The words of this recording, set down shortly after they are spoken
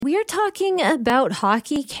We are talking about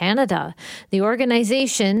Hockey Canada, the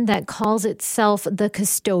organization that calls itself the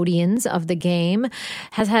custodians of the game,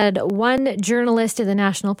 has had one journalist at the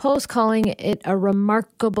National Post calling it a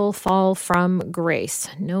remarkable fall from grace.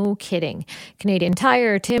 No kidding. Canadian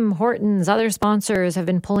Tire, Tim Hortons, other sponsors have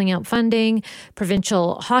been pulling out funding.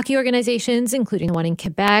 Provincial hockey organizations, including the one in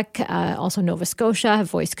Quebec, also Nova Scotia, have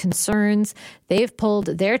voiced concerns. They've pulled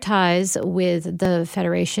their ties with the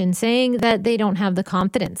Federation, saying that they don't have the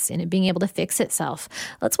confidence in it being able to fix itself.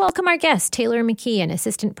 Let's welcome our guest, Taylor McKee, an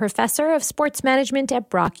assistant professor of sports management at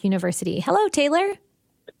Brock University. Hello, Taylor.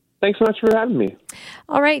 Thanks so much for having me.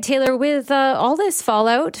 All right, Taylor, with all this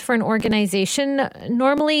fallout for an organization,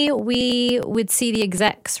 normally we would see the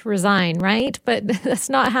execs resign, right? But that's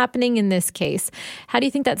not happening in this case. How do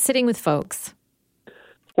you think that's sitting with folks?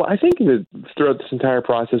 Well, I think that throughout this entire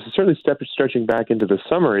process, certainly stretching back into the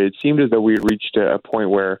summer, it seemed as though we had reached a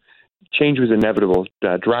point where change was inevitable,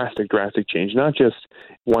 drastic change, not just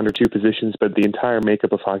one or two positions, but the entire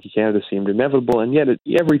makeup of Hockey Canada seemed inevitable. And yet at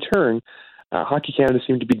every turn, Hockey Canada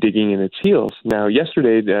seemed to be digging in its heels. Now,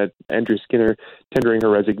 yesterday, Andrea Skinner tendering her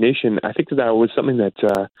resignation, I think that was something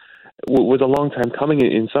that was a long time coming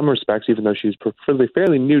in some respects, even though she's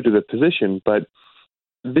fairly new to the position. But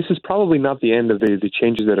this is probably not the end of the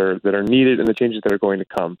changes that are needed and the changes that are going to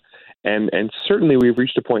come. And certainly we've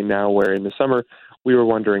reached a point now where in the summer we were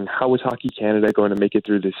wondering, how is Hockey Canada going to make it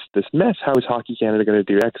through this mess? How is Hockey Canada going to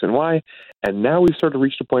do X and Y? And now we've sort of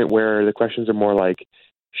reached a point where the questions are more like,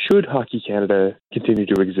 should Hockey Canada continue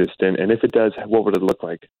to exist? And if it does, what would it look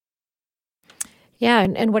like? Yeah,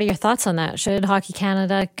 and what are your thoughts on that? Should Hockey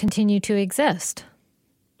Canada continue to exist?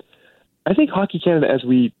 I think Hockey Canada, as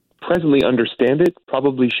we presently understand it,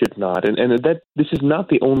 probably should not. And that this is not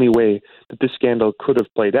the only way that this scandal could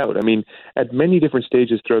have played out. I mean, at many different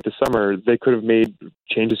stages throughout the summer, they could have made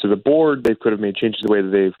changes to the board. They could have made changes to the way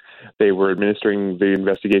that they were administering the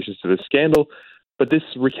investigations to the scandal. But this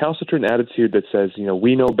recalcitrant attitude that says,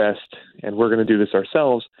 we know best and we're going to do this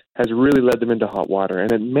ourselves has really led them into hot water.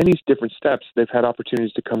 And at many different steps, they've had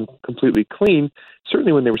opportunities to come completely clean.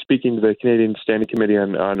 Certainly when they were speaking to the Canadian Standing Committee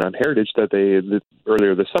on Heritage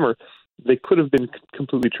earlier this summer, they could have been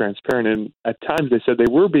completely transparent. And at times they said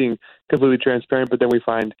they were being completely transparent, but then we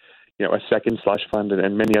find, a second slush fund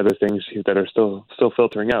and many other things that are still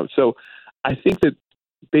filtering out. So I think that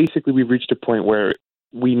basically we've reached a point where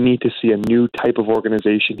we need to see a new type of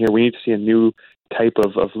organization here. We need to see a new type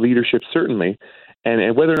of leadership, certainly.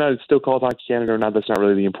 And whether or not it's still called Hockey Canada or not, that's not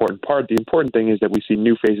really the important part. The important thing is that we see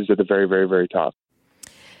new faces at the very, very, very top.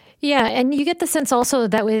 Yeah, and you get the sense also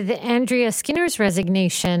that with Andrea Skinner's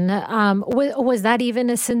resignation, was that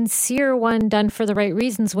even a sincere one done for the right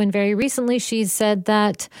reasons when very recently she said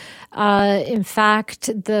that, in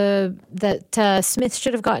fact, that Smith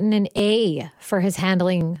should have gotten an A for his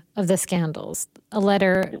handling of the scandals, a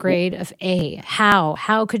letter grade of A.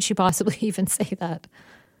 How could she possibly even say that?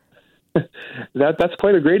 That's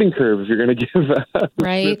quite a grading curve if you're going to give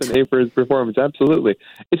right. Smith an A for his performance. Absolutely.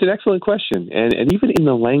 It's an excellent question. And even in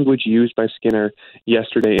the language used by Skinner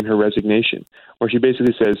yesterday in her resignation, where she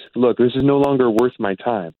basically says, look, this is no longer worth my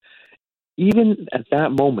time. Even at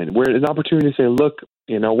that moment, where an opportunity to say, look,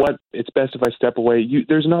 you know what, it's best if I step away,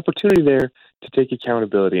 there's an opportunity there to take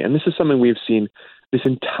accountability. And this is something we've seen this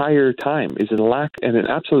entire time, is a lack and an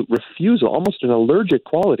absolute refusal, almost an allergic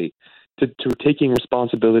quality to taking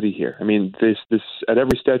responsibility here. I mean, this at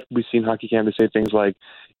every step we've seen Hockey Canada say things like,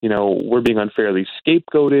 we're being unfairly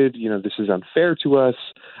scapegoated. This is unfair to us.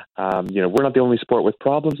 We're not the only sport with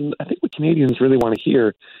problems. And I think what Canadians really want to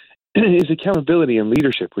hear is accountability and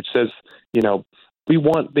leadership, which says, we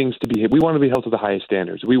want we want to be held to the highest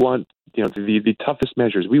standards. We want, the toughest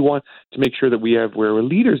measures. We want to make sure that we're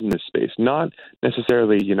leaders in this space, not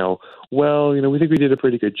necessarily, we think we did a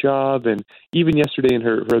pretty good job. And even yesterday in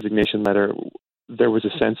her resignation letter, there was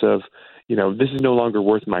a sense of, this is no longer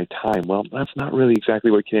worth my time. Well, that's not really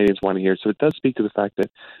exactly what Canadians want to hear. So it does speak to the fact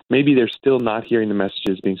that maybe they're still not hearing the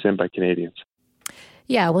messages being sent by Canadians.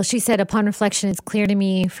 Yeah, well, she said, upon reflection, it's clear to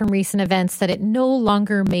me from recent events that it no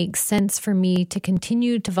longer makes sense for me to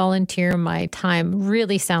continue to volunteer my time.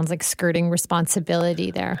 Really sounds like skirting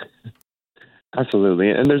responsibility there. Absolutely.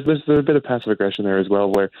 And there's a bit of passive aggression there as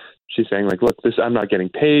well, where she's saying, like, look, I'm not getting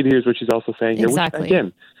paid. Here's what she's also saying here. Exactly. Which,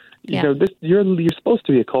 again, you're supposed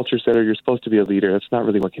to be a culture setter. You're supposed to be a leader. That's not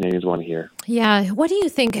really what Canadians want to hear. Yeah. What do you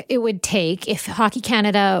think it would take if Hockey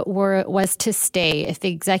Canada was to stay, if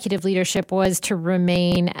the executive leadership was to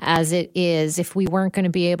remain as it is, if we weren't going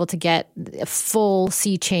to be able to get a full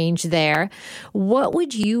sea change there? What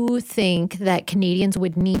would you think that Canadians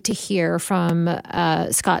would need to hear from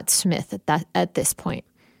Scott Smith at this point?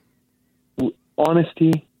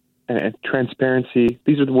 Honesty and transparency.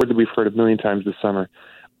 These are the words that we've heard a million times this summer.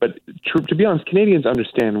 But to be honest, Canadians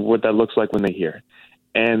understand what that looks like when they hear it.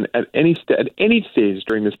 And at any stage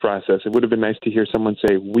during this process, it would have been nice to hear someone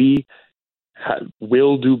say, we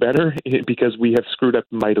will do better because we have screwed up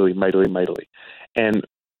mightily. And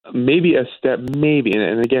maybe a step,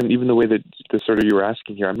 and again, even the way that the sort of you were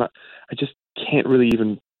asking here, I just can't really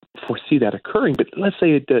even foresee that occurring. But let's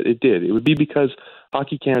say it did. It would be because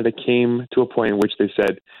Hockey Canada came to a point in which they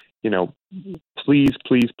said, please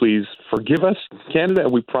forgive us, Canada,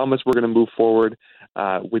 and we promise we're going to move forward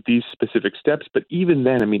with these specific steps. But even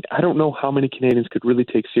then, I don't know how many Canadians could really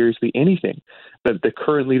take seriously anything that the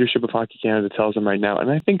current leadership of Hockey Canada tells them right now. And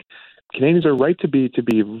I think Canadians are right to be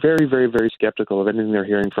very, very, very skeptical of anything they're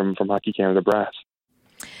hearing from Hockey Canada brass.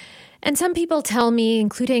 And some people tell me,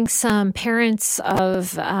 including some parents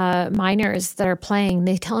of minors that are playing,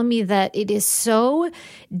 they tell me that it is so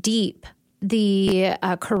deep, the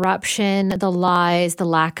corruption, the lies, the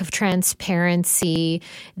lack of transparency,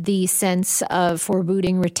 the sense of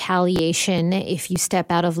foreboding retaliation if you step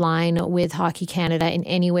out of line with Hockey Canada in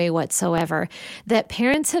any way whatsoever, that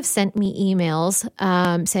parents have sent me emails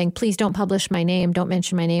saying, please don't publish my name, don't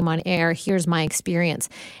mention my name on air, here's my experience.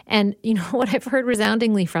 And what I've heard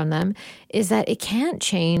resoundingly from them is that it can't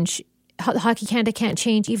change. Hockey Canada can't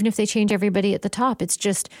change even if they change everybody at the top. It's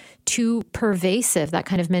just too pervasive, that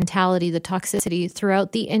kind of mentality, the toxicity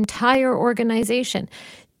throughout the entire organization.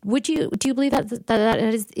 Do you believe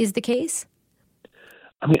that is the case?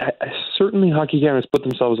 I certainly Hockey Canada has put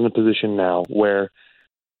themselves in a position now where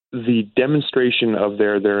the demonstration of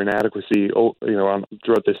their inadequacy,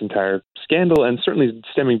 throughout this entire scandal, and certainly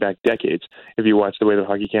stemming back decades, if you watch the way that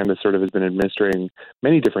Hockey Canada sort of has been administering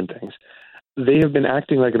many different things, they have been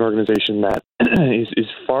acting like an organization that is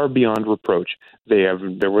far beyond reproach. They're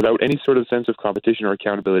without any sort of sense of competition or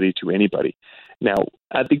accountability to anybody. Now,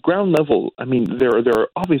 at the ground level, there are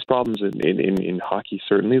obvious problems in hockey.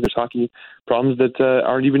 Certainly, there's hockey problems that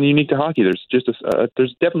aren't even unique to hockey.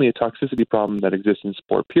 There's definitely a toxicity problem that exists in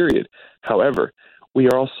sport. Period. However, we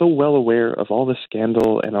are also well aware of all the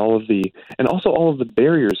scandal and also all of the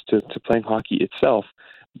barriers to playing hockey itself,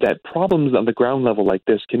 that problems on the ground level like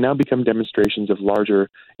this can now become demonstrations of larger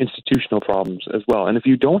institutional problems as well. And if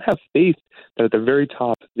you don't have faith that at the very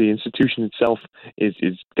top the institution itself is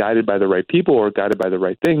guided by the right people or guided by the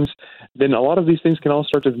right things, then a lot of these things can all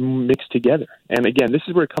start to mix together. And again, this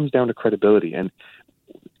is where it comes down to credibility. And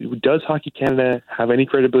does Hockey Canada have any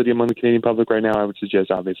credibility among the Canadian public right now? I would suggest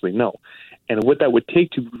obviously no. And what that would take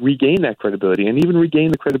to regain that credibility, and even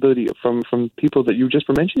regain the credibility from people that you just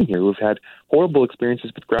were mentioning here, who have had horrible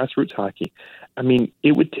experiences with grassroots hockey,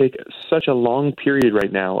 it would take such a long period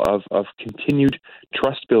right now of continued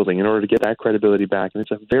trust building in order to get that credibility back. And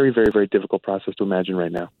it's a very, very, very difficult process to imagine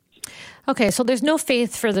right now. Okay, so there's no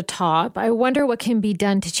faith for the top. I wonder what can be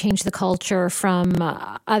done to change the culture from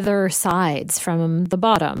other sides, from the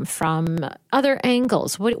bottom, from other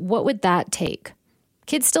angles. What would that take?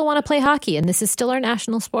 Kids still want to play hockey, and this is still our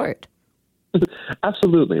national sport.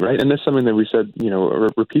 Absolutely, right? And that's something that we said,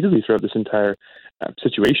 repeatedly throughout this entire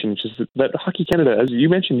situation, which is that Hockey Canada, as you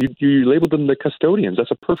mentioned, you labeled them the custodians.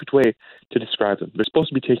 That's a perfect way to describe them. They're supposed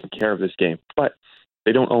to be taking care of this game, but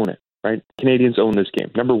they don't own it. Right? Canadians own this game.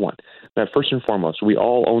 Number one, that first and foremost, we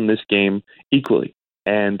all own this game equally,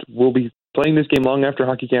 and we'll be playing this game long after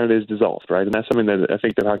Hockey Canada is dissolved, right? And that's something that I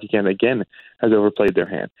think that Hockey Canada, again, has overplayed their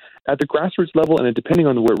hand. At the grassroots level, and depending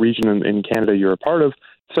on what region in Canada you're a part of,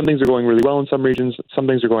 some things are going really well in some regions, some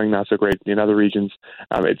things are going not so great in other regions.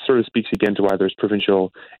 It sort of speaks again to why there's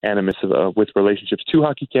provincial animus with relationships to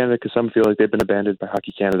Hockey Canada, because some feel like they've been abandoned by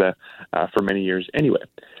Hockey Canada for many years anyway.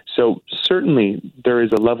 So certainly there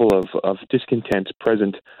is a level of discontent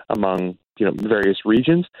present among various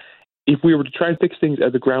regions. If we were to try and fix things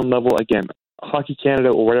at the ground level, again, Hockey Canada,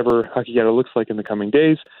 or whatever Hockey Canada looks like in the coming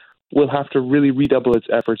days, will have to really redouble its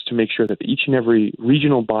efforts to make sure that each and every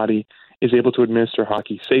regional body is able to administer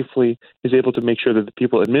hockey safely, is able to make sure that the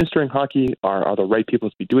people administering hockey are the right people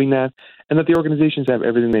to be doing that, and that the organizations have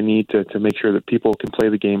everything they need to make sure that people can play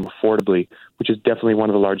the game affordably, which is definitely one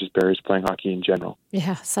of the largest barriers to playing hockey in general.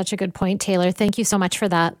 Yeah, such a good point, Taylor. Thank you so much for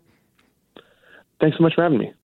that. Thanks so much for having me.